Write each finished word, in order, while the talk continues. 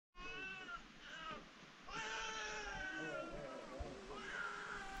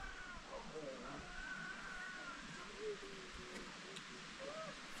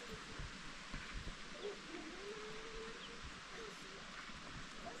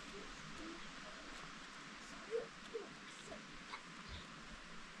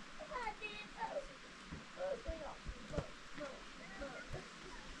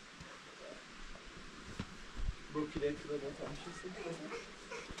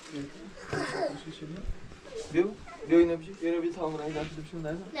بیا اینا بیا تا همون اینجا بشیم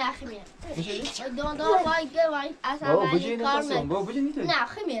نه نه خمیر میشه دون وای اصلا بابا بجی نیست نه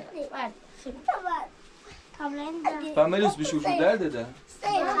خمیر فهمیدوس بشور شو درده ده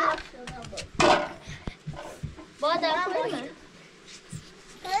با دارم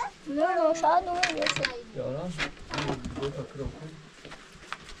نه شاید اون یاران دو تا کرم کن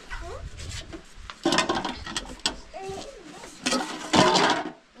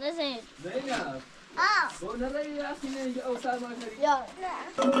نزین زینب تو نداری رفتی اینجا او سرما کردی یا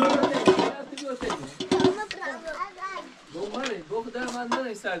بو خدا من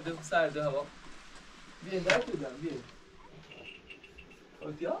نه سرد هوا بیا در تو دم بیا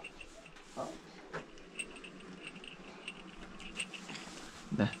اوتیا ها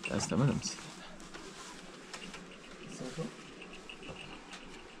ده دست منم چی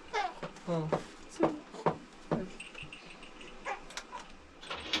ها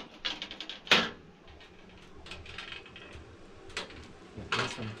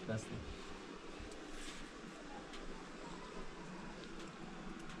دست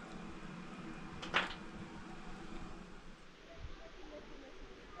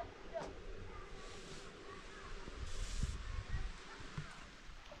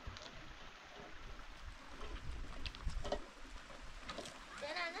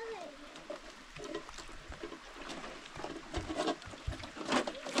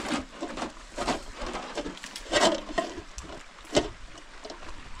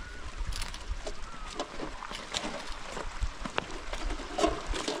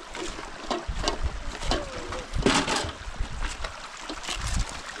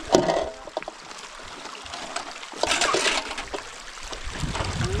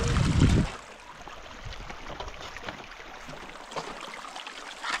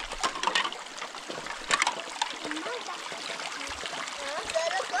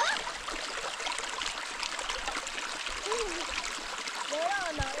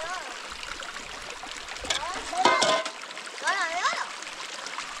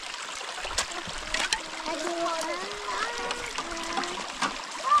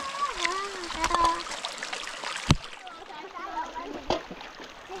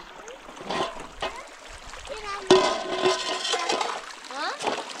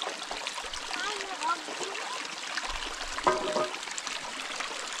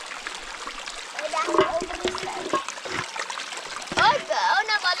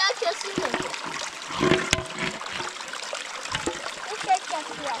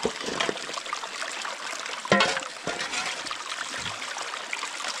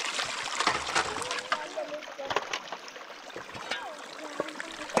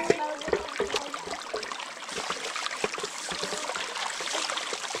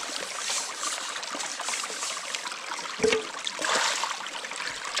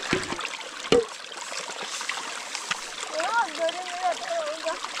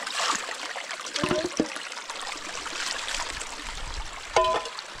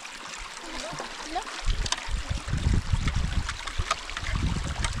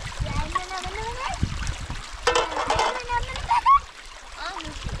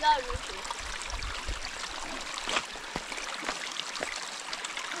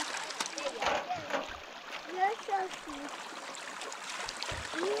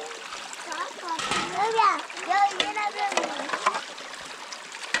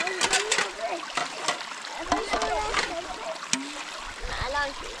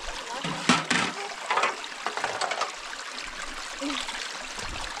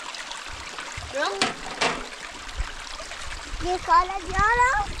Nicola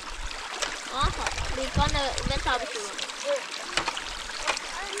Giolo? Aha, Nicola inventava tudo.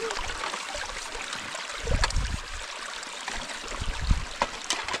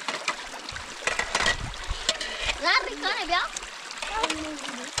 Lá, Nicola, viu?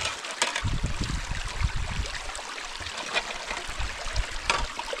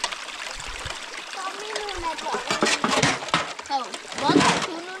 Oh, bota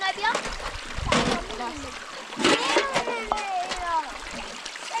tu não é viu?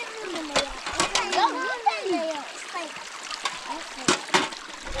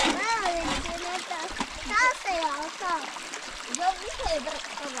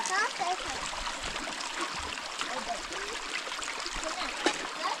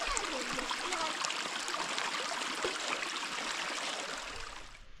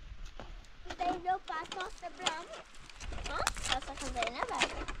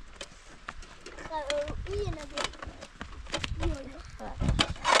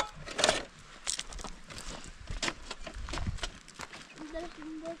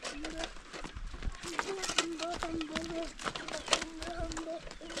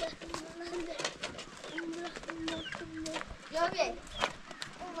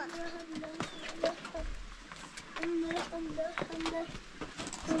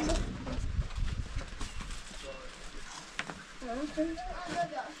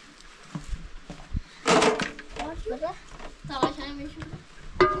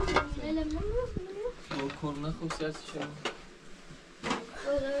 با کرونه خوب سرسی شما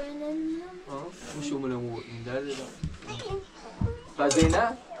مش امونه مو این درده دارم و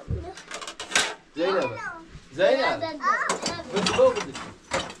زینب زینب بده بده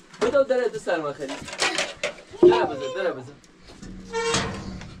بده دره دو سرما خیلی دره بزن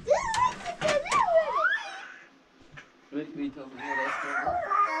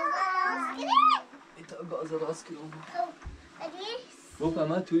بیتا گاز راست کنم بو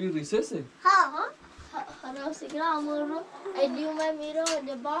فهمه توری ریسسه خلاص كده مرة اليوم ميرو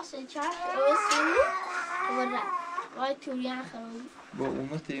لباس الشعر والسنة ورا وايد توريان خلاص با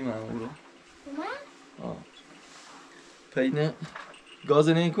اومده معمولا ما پینه گاز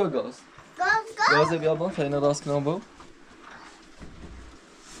نه کو گاز گاز بیا با پینه راست کنم با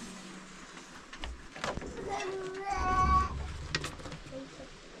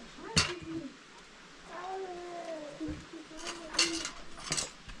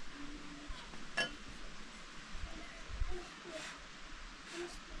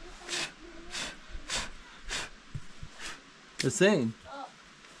حسین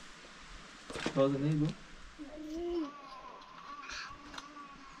گاز نه با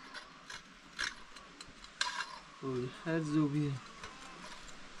اوه هر زوبیه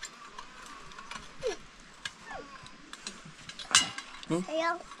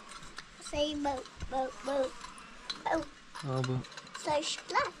Say boat. آبا Say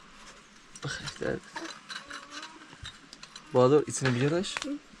splash. بخیر بادر içine بیارش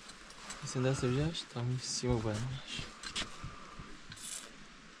içine دست بیارش tam سیمو برنامش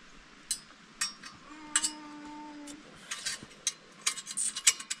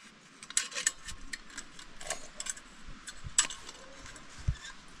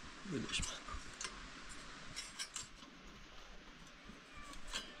بلش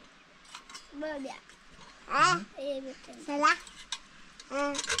Böyle. Evet. Selam.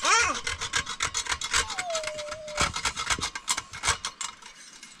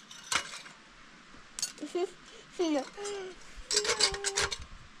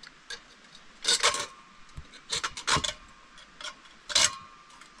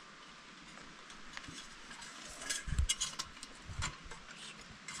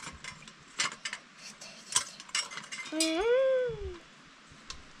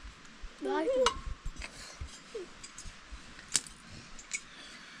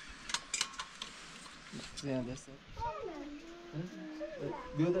 زیاد است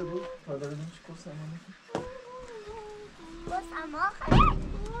بیا در بود پادرش کوس سامان Bos ama.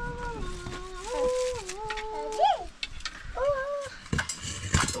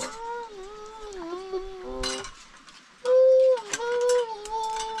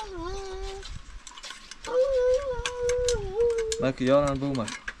 bak yaran bu mak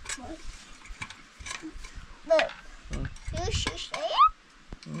Şu şişeye.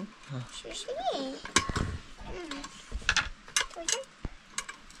 Şişeye.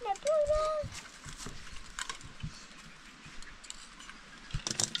 Ne burada?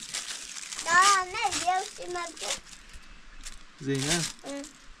 Daha ne diyorsun abi? Zeynep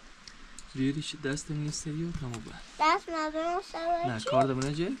بیاری چی دستم نیست یا تمام با Ders memnun sever. نه کار دم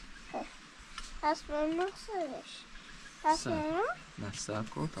نجه Ders memnun sever. Ders Sen. memnun. نه سب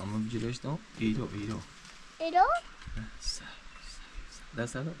کن تمام بجیرش دام ایرو Elo.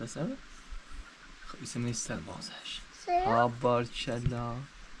 دست خب اسم نیست سر بازش Selam.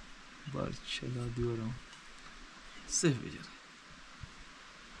 بارچلا diyorum سه بجیر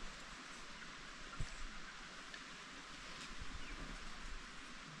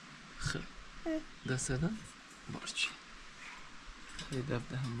خب دست دادم بارچی خیلی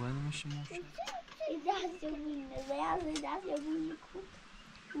دفته هم باید ماشی موشد Ders yapayım. Beyaz ders yapayım.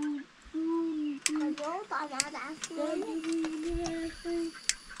 Kazol bana ders yapayım.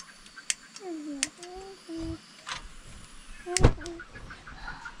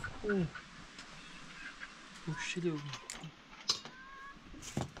 bu şili oldu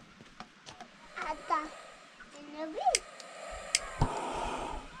Hatta dinleyebilir.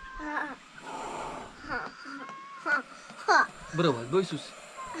 bravo boy sus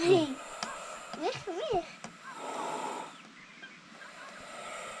Ver.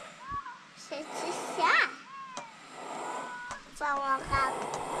 Sessiz ya. Tamam kal.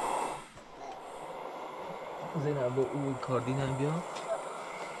 Zeynep bu kardinen bia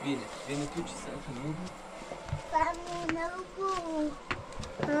vieni tu ci sei comodo Ben bunu bu.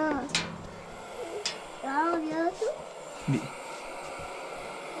 Ha. Ya tu.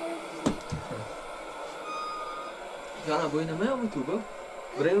 Jana boy ne mi tu ba?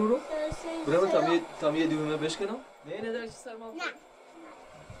 Bravo tam ye düğme beş kanal. نه نداری چی سر ما؟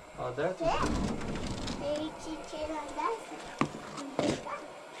 نه. در تو چی چرا دست؟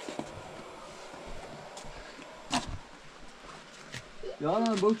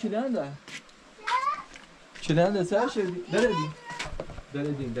 Ya bu kilende. Kilende sen şey deredin.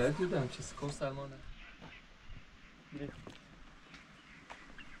 Deredin deredin çiz konsermana.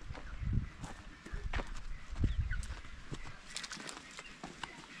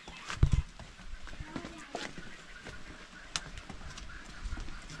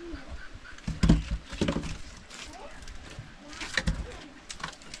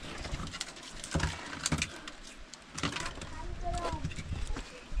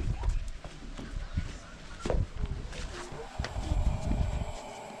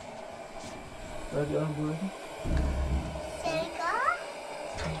 Hadi al bu. Serika?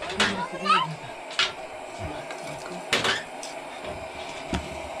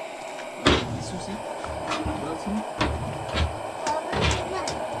 Susi. Bıraksın.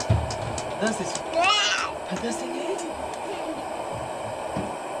 Dans et. Hadi dans et.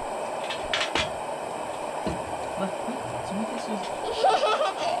 Bak, şimdi kesiyoruz.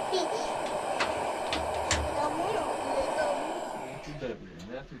 Şurada yapıyorum.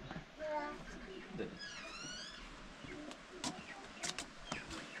 Ne yapayım? Evet.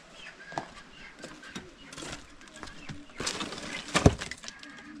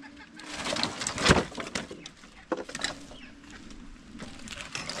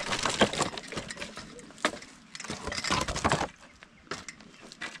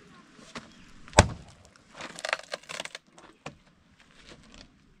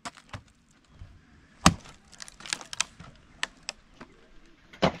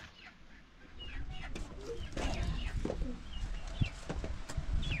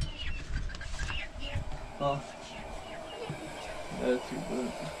 Ah. Evet, böyle.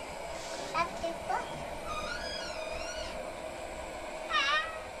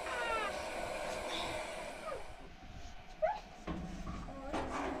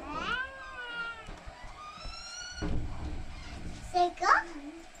 Serika?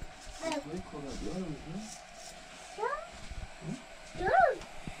 Böyle koyabiliyor musun? Dur.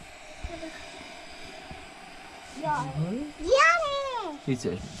 Yani. Hiç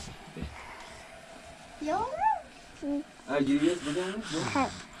öyle. Yok. Ha giriyoruz burada mı?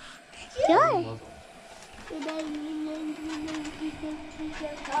 Yok.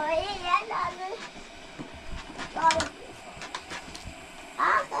 Hayır ya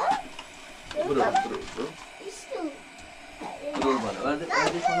Bro. İşte. Bro bana.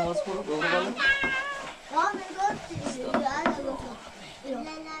 Hadi sana az koy. Bro bana.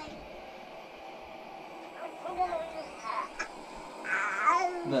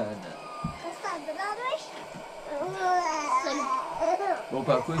 Ne. با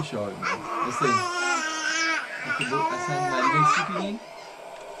پاکوی شاید مثل این بود اصلا ملیگه سیپیدین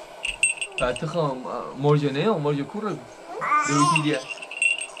بعد خواهم مرجه نه مرجه کور رو دویدی دیگه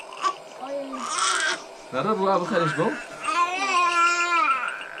نره رو عبا خرش با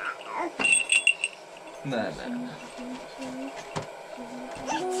نه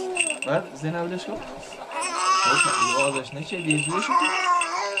بعد زین اولش کن باشه آزش نچه دیزوش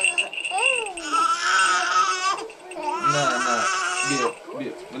نه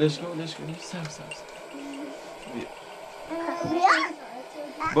بیا ولش کن سر بیا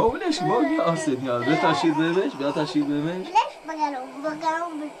با ولش کن با یه آسیب نیاز بیا تشکیل بهش بیا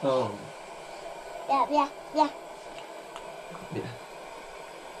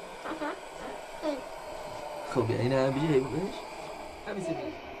خب بیا این هم بیجه بهش همیشه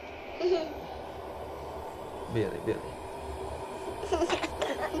بیا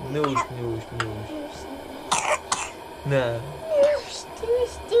نوش نه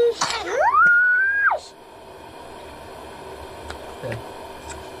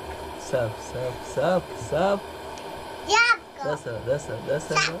سب دست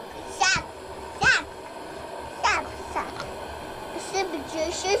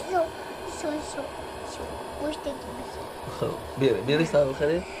خب بیاری سب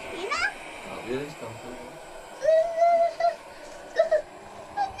بخره بیاری سب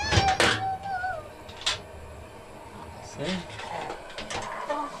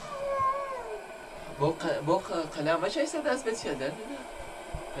بخره با قلم باشه ایسا دست بچه دارد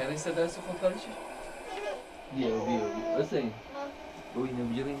یعنی ایسا دست خود کارشه بیا بسه با اینه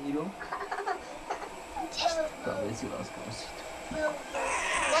بجرین نیرو تا بیسی باز کنسید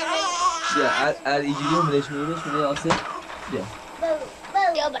بیا ار ایجیلی رو ملش میره آسه بیا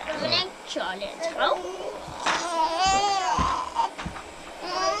برای من چالش رو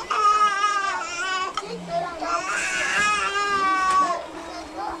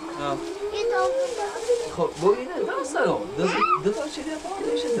خب با اینه سلام دو تا چیزی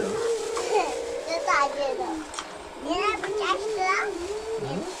باید میشه تو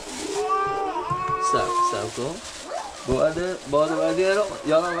سب کن باید وردی رو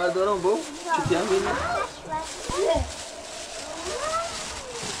یادم وردارم بو چطی هم بینه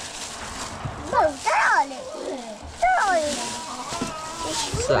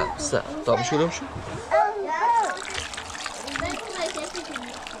سب تا بشورم شو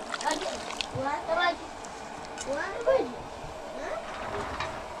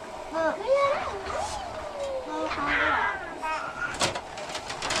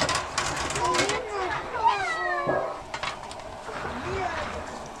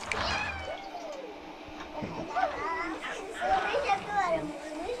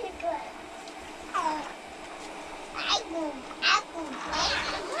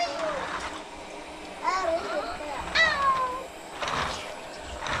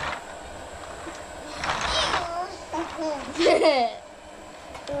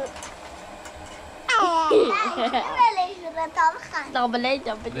Dobbele.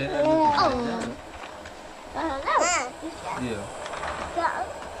 Dio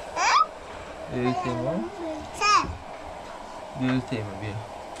il tema Dio il tema via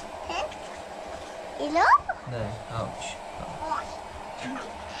Ilo? Nej, ouch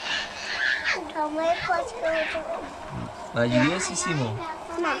Come posso Ma gli riesci Simo?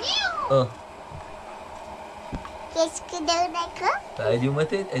 Qu'est-ce que d'accord? Dai di uma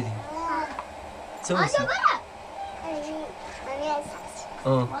tete, Edi Simo si Bomba.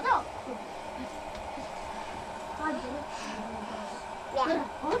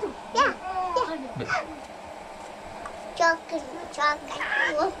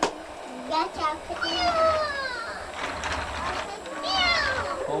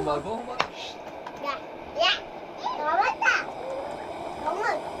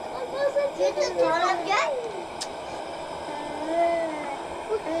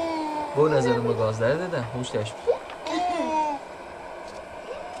 Bu nazarımı gazlar da hoşlaş.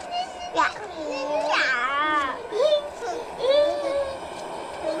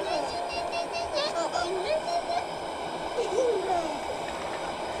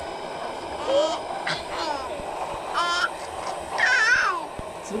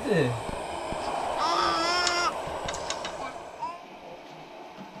 Süper.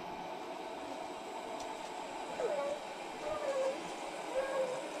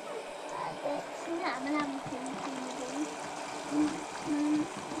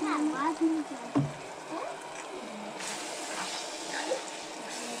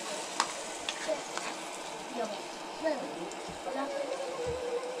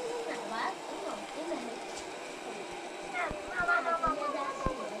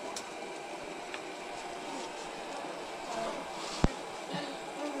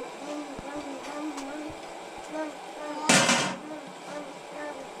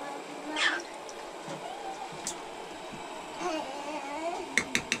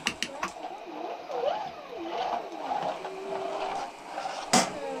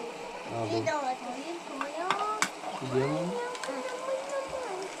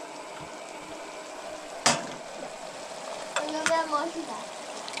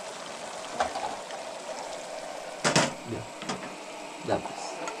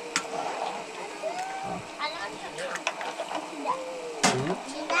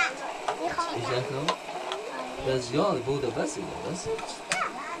 بس یاد بوده بس بس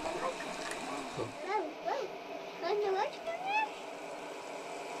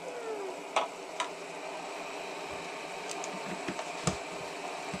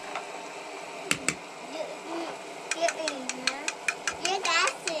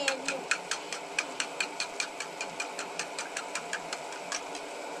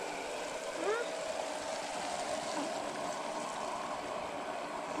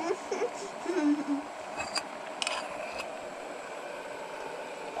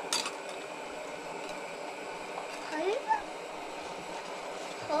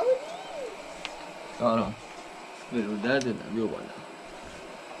آرام برو درد نه بیا بالا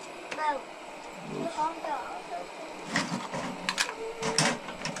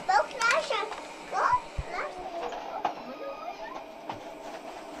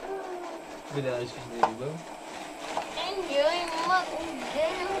بله اشکش نگی با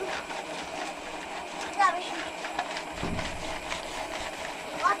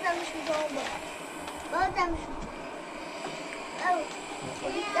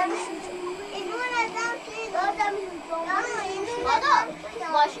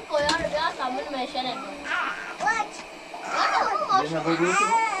ماشین کویان رو بیاد سامون میشه نمید یه نفر برسه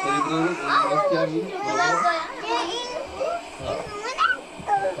بری برو باز کردی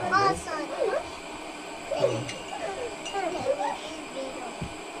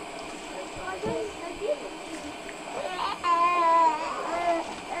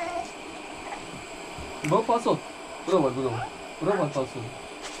برو پاسو برو پاسو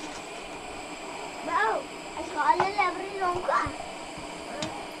Bro, sekolah lebih longgar.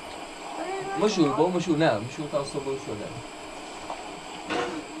 مشور نه مشور تا صبح شده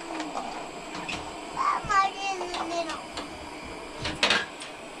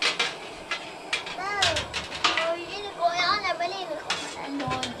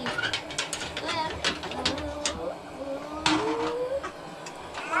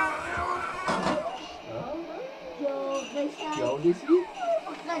jauh di sini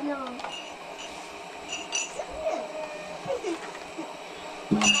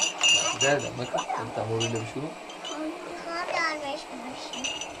زاد ما كنت تعملوا لي بشنو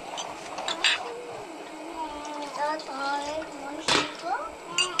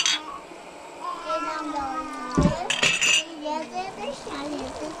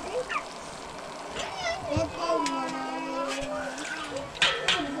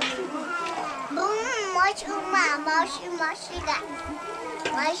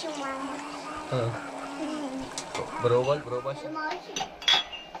berubah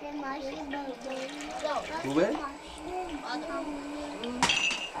Bube?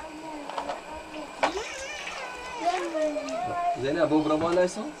 Zena, vou para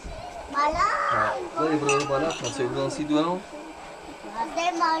balas só? Bala. Vai para balas, mas eu não sei do não.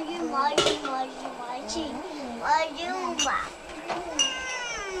 Até mais.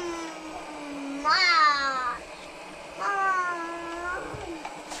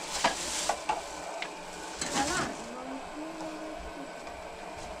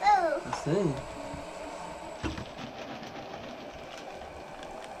 Sim.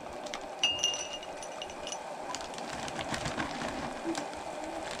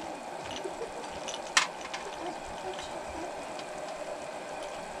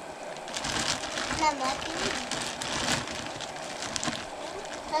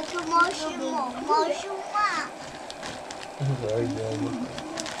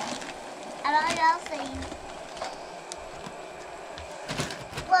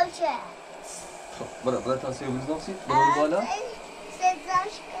 Bırak tansiyonumuz nasıl? Bunu bana.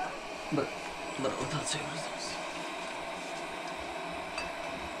 Bırak tansiyonumuz nasıl?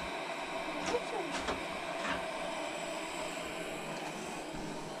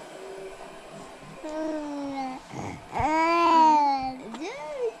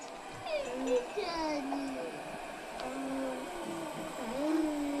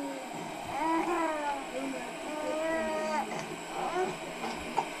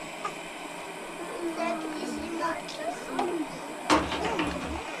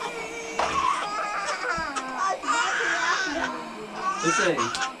 Esse aí,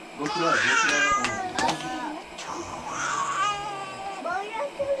 vou tirar.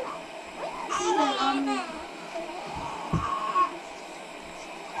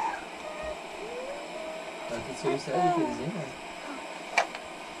 Você é felizinha?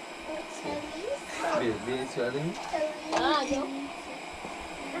 Bebê, senhora. Ah, deu.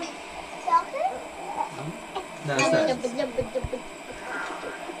 Não, está.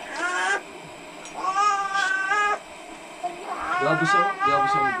 Ya bu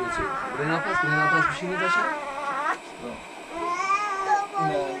şey geçiyor. Buraya nafas bir şey mi taşır?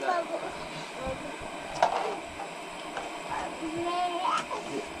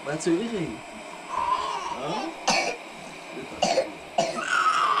 Ben söyleyeyim.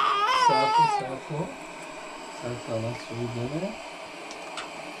 Sakin. Allah söyleyeyim.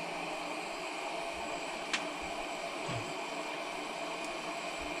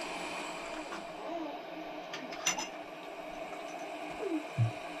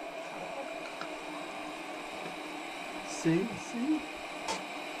 Sim.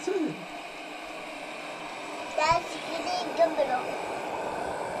 That's getting good.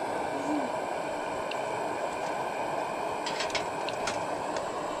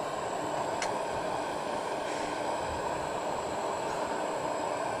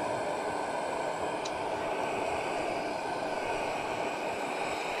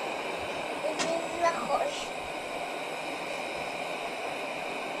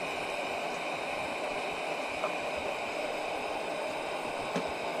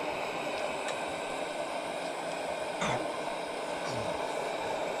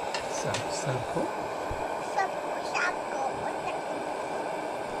 Sarko.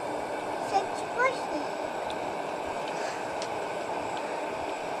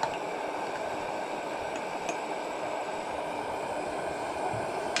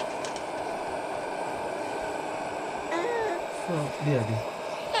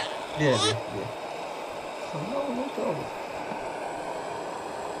 Dia. Não tava.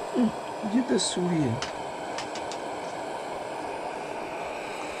 Dita suya.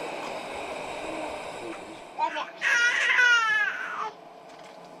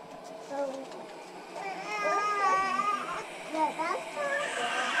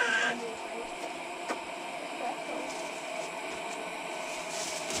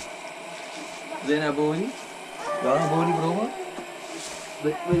 زينب بوني لا بوني بروما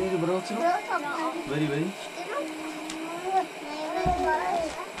بري بروتشو بري بري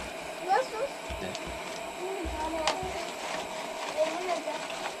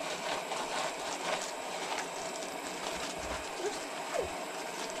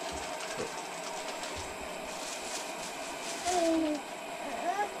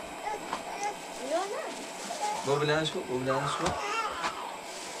بابلانشو بابلانشو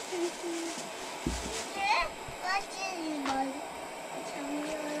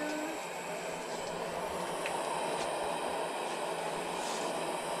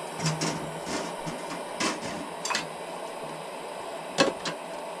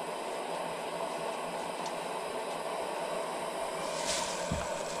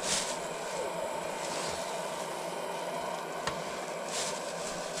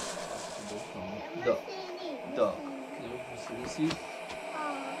Да. Да. Сиси.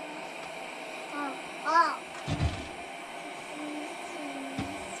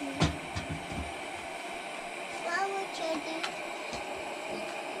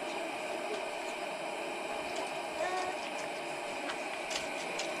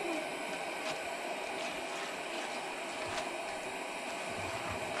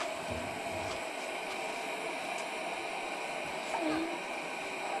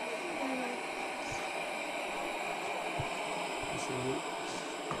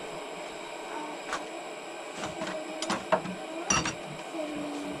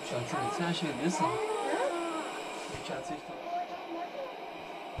 Sen şey diyorsun. Çatı işte.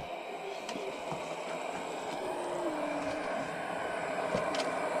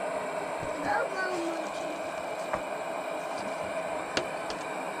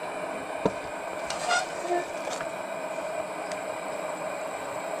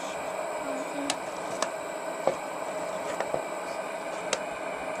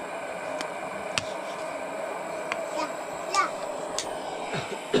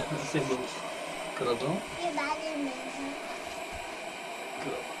 Sen bu kırıldı.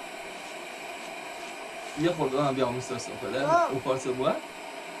 یه خورده هم بیام میسته سفره او پارس بوه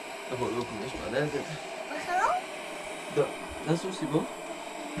یه خورده کنش بله ده ده سوسی با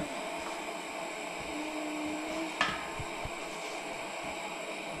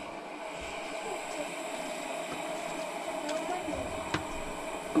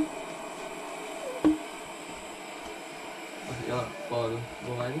یا بارو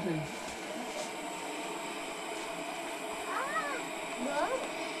با معنی کنیم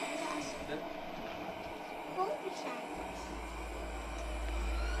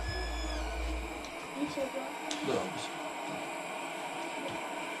Dobra, myślę.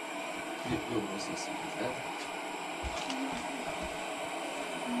 Nie było sesji, tak?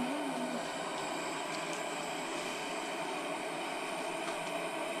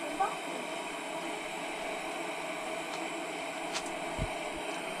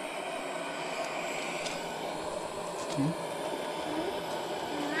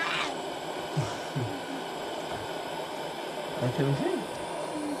 Anche così?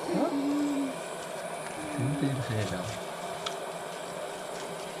 No? Non ti frega.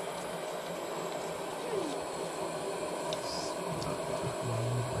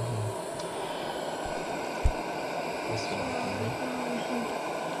 Questo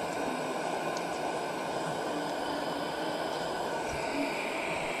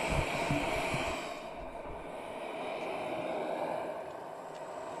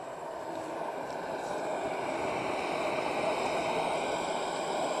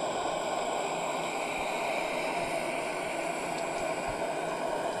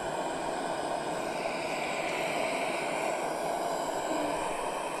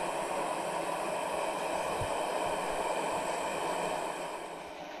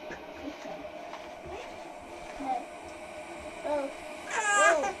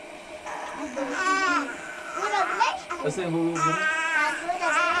Assim, vou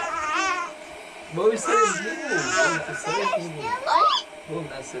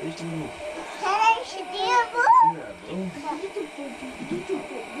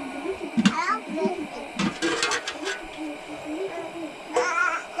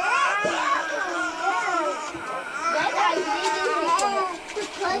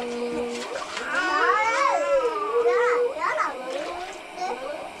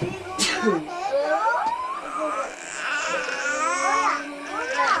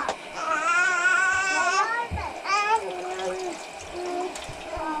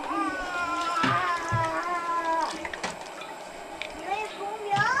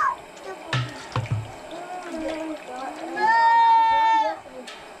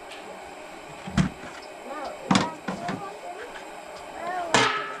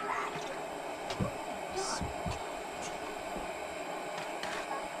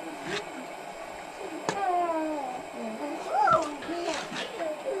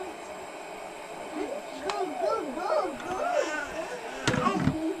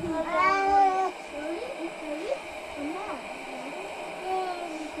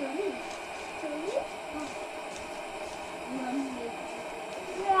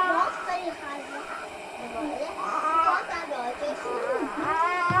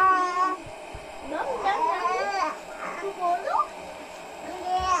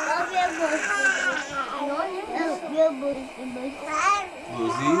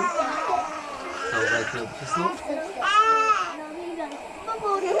روزی صحبت نبکسو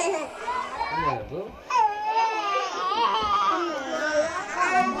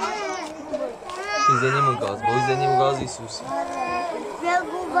میزنیم گاز با زنیم گاز ایسوسی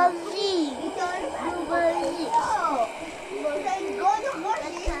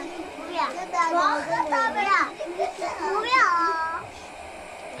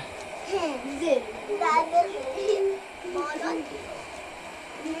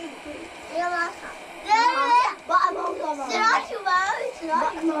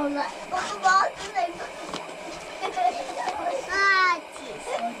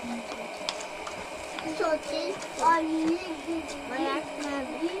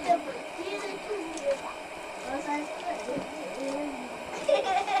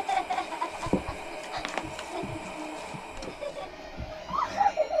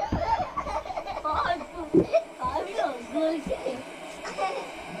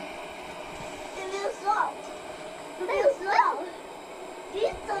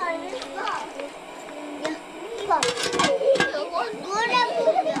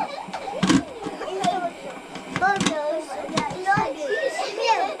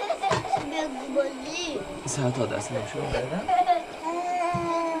ساعت ها دست نمیشه بردم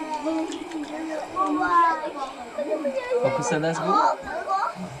فوکس دست بود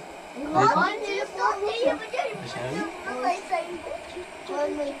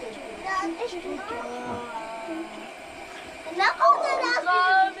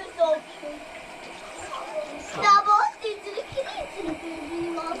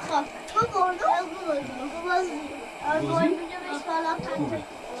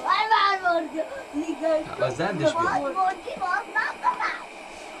زندش بیاد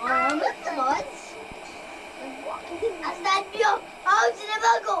اصلا بیا آوزینه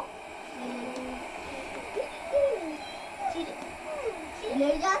بگو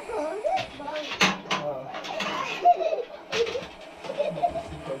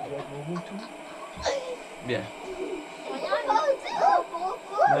بیا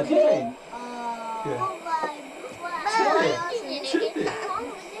نتیجه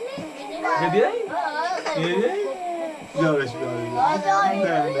بیایی؟ بیارش بیا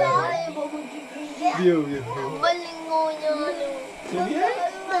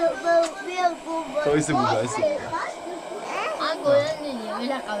Kayısı bu kayısı.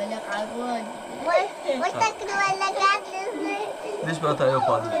 Diş bir hata yok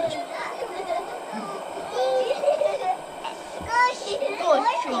hadi.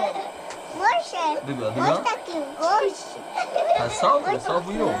 Diga, diga. Ha, sağ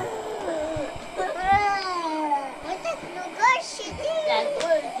bu yok.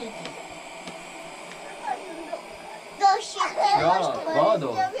 Ya,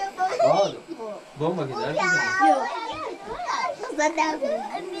 vado. Bomba gider. Yok. Zaten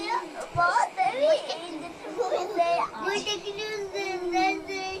buradaki üzerinden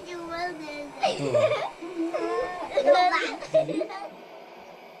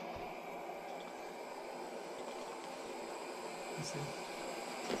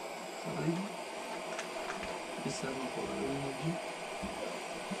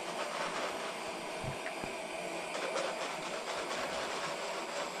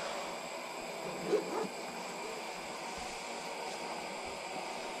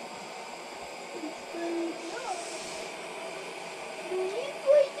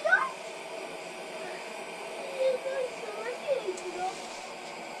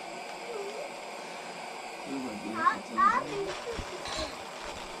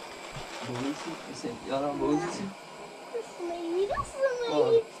Yaran boğazı.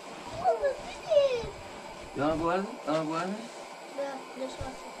 Yaran bu arada? Yaran bu arada?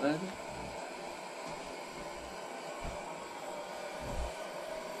 Nerede?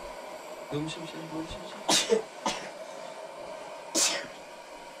 Görmüşüm şey, görmüşüm şey.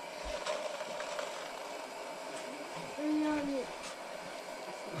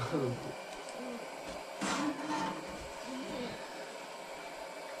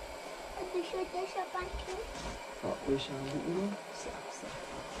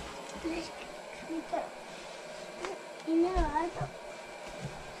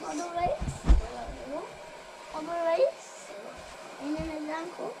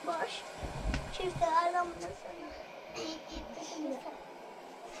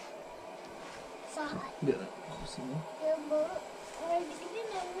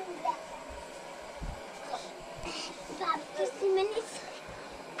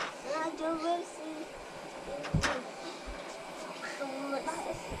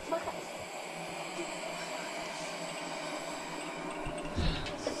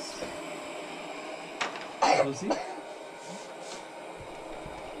 Così?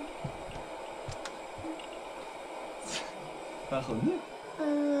 بخوابی؟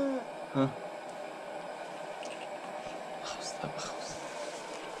 ها بخواب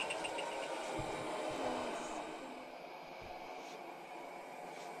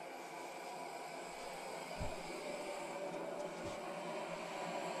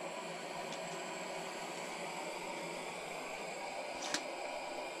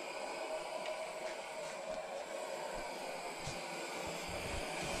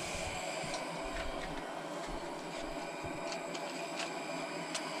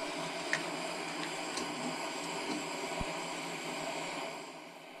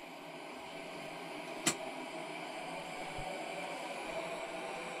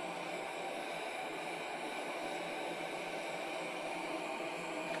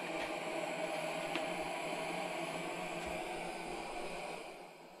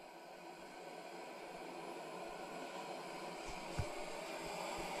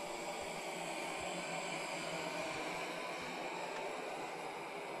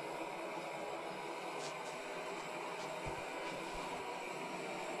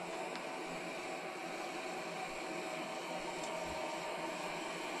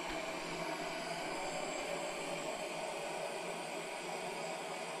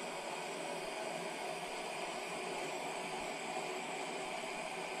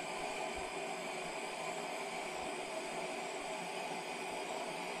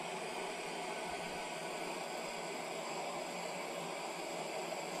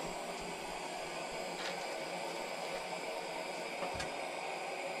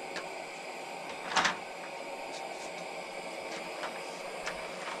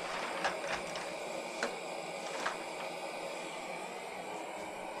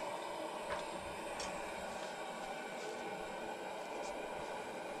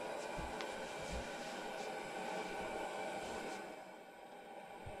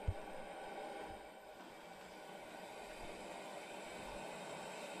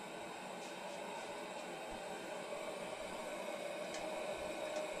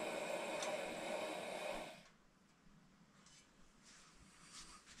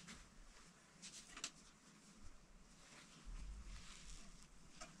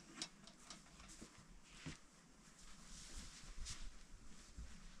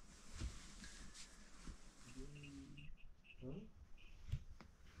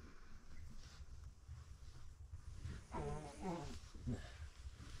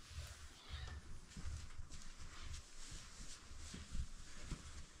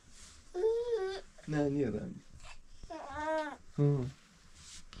نه نیارم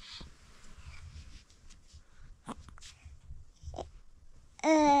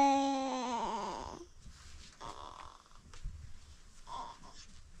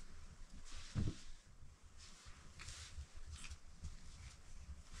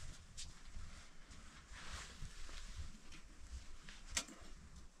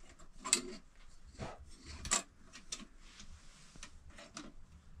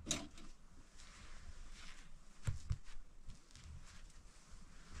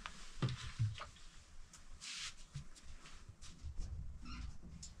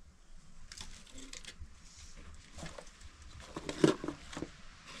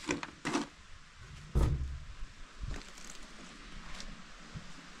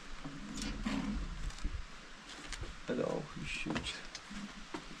الهی شکر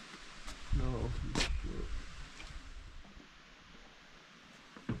الهی شکر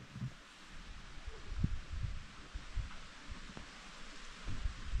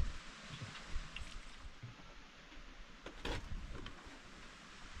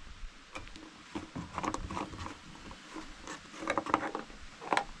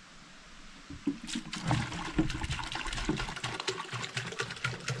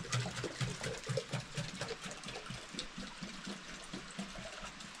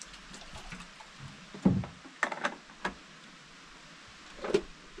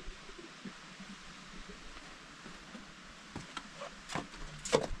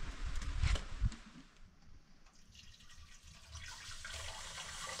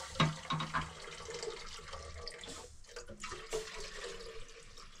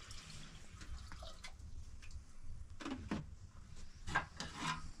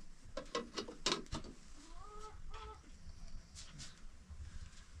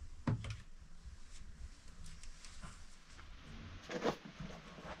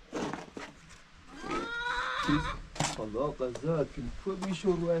الله قزاك كل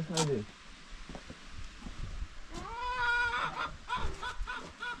بيشور واحد هذا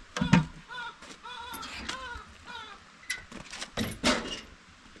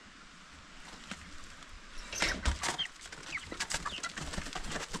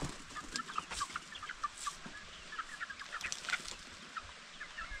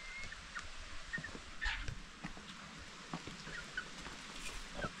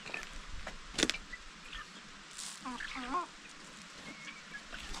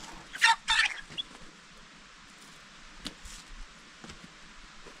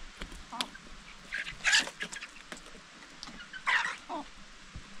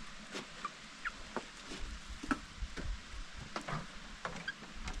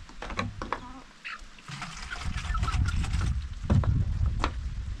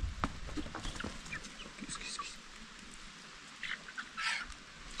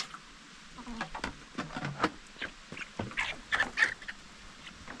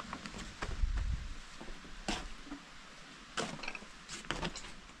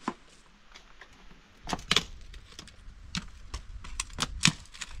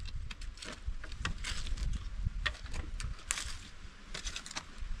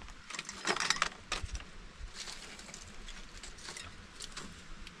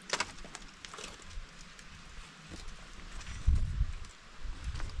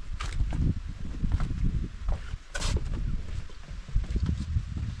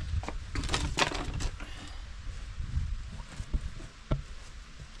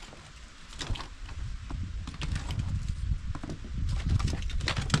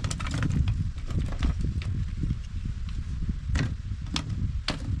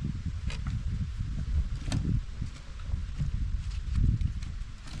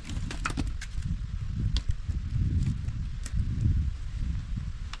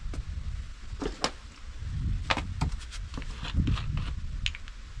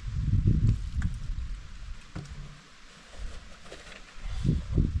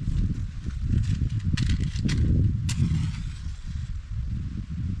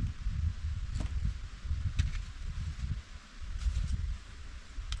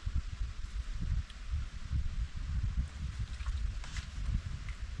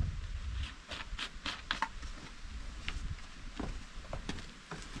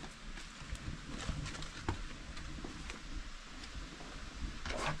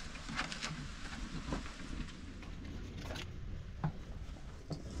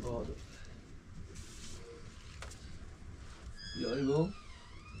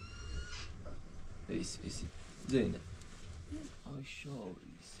ایسی زینب آشا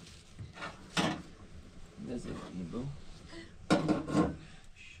ایسی نزد این با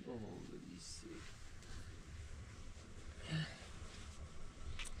شا ایسی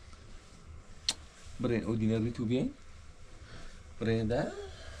برین اودینه تو بیاین برین در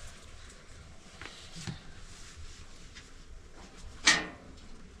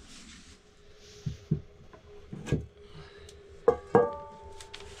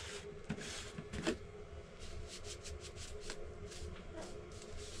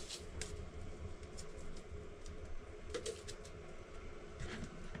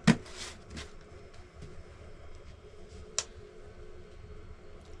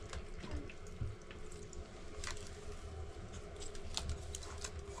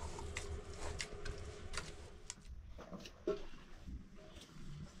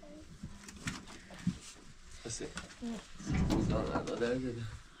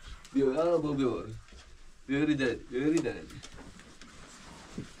بیاری داری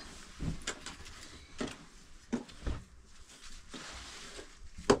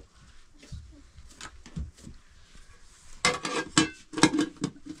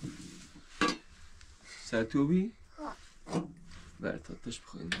سرتوبی؟ بر تاتش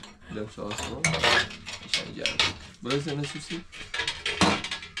بخواییم دم شاست کن نشان جرم برای زنه سوسی؟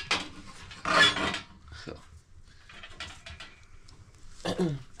 خیلی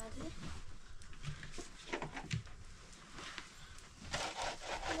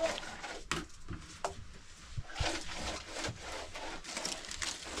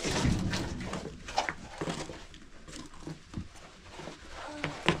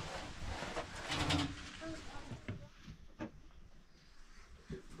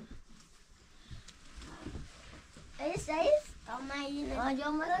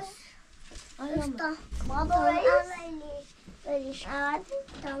Baba reis.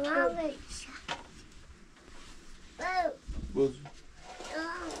 Tamam reis. باز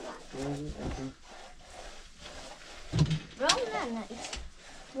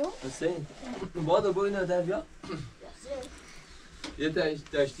حسین بادا بوینا در بیا یه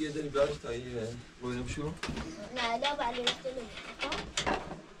دشتیه داری بیارش تا یه بوینم شو نه لا بعد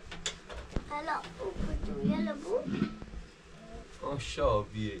هلا يلا بو آشا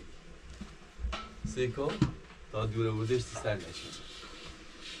بیه سیکو تا دوره بودش تی سر نشید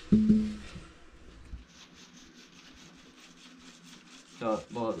تا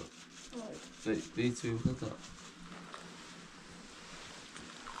بادا بیت سوی بکن تا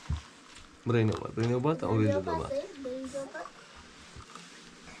برینو با تا اویل دو با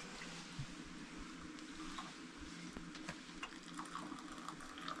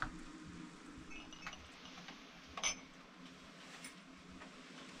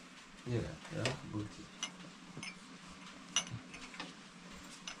Ja, goed.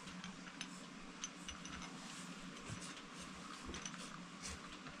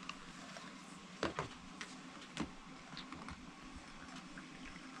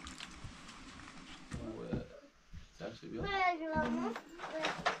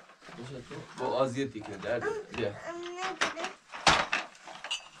 با آزیتی که درد بیا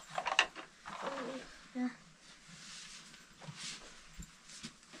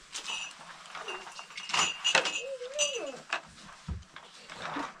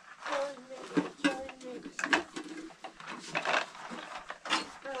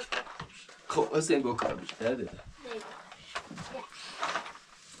خب حسین با کار بیشتر داده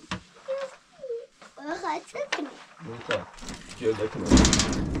خاطر کنی بوتا جلده کنم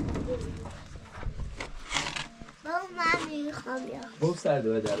بابا من میخوام یا بوب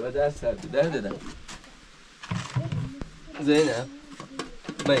سرده و در سرده در دادم زینب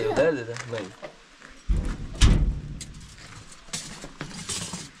میو در دادم میو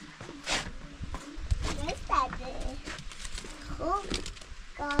بستده خوب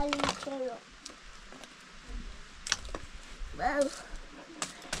کاری چرا بابا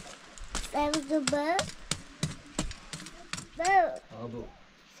سبز بابا آبو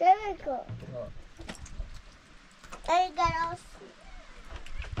سبکو ای گراس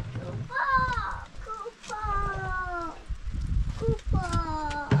کوپا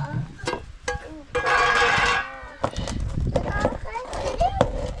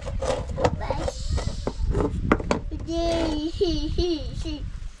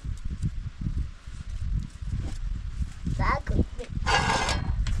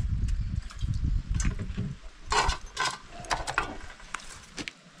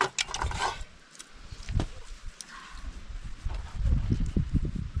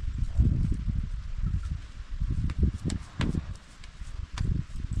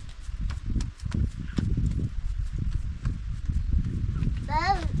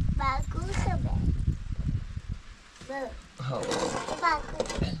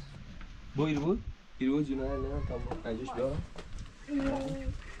بو ایرو جونه نه تمام نجوش بیا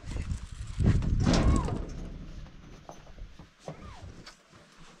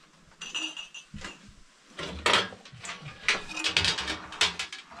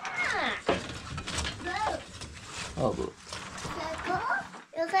آبو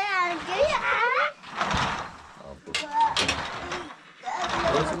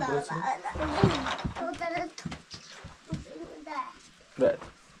بله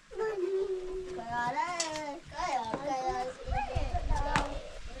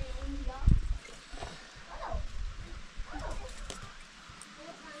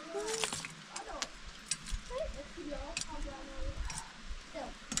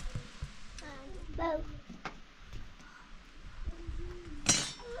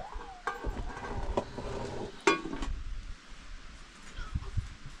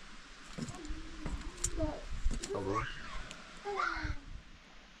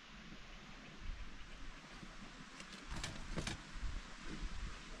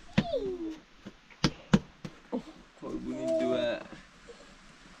قربونی دوه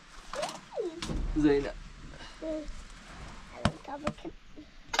زینب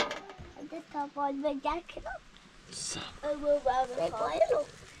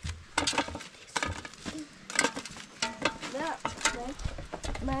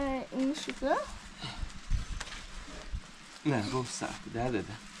من این شکل نه رو سخت درده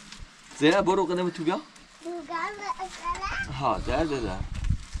ده زینب برو قدم تو بیا ها درده ده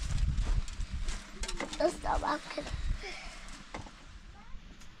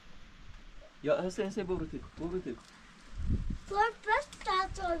یا حسین برو تکو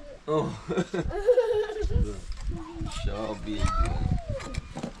اوه شابی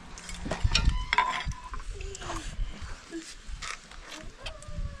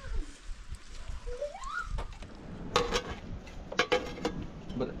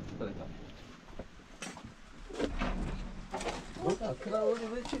بله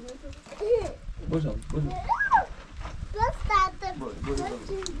باشم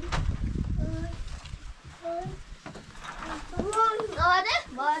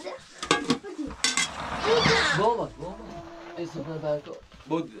بابا استفاده برکن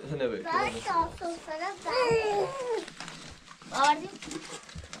بود هنه بگیر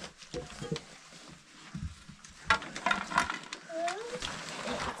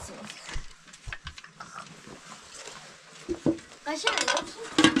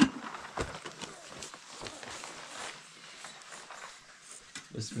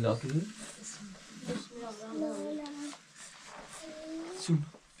بسم الله کنیم سون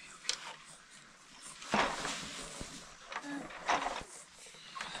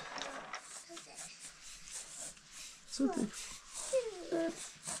سوته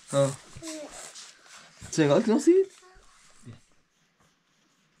ها چنگال کنسید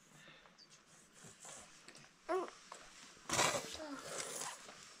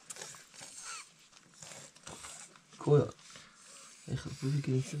کویا خفیفی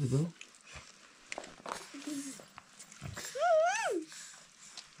که نیسته بگو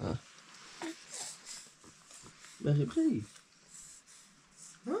بخیب خیلی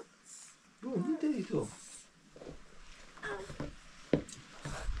ها؟ بو دیدی تو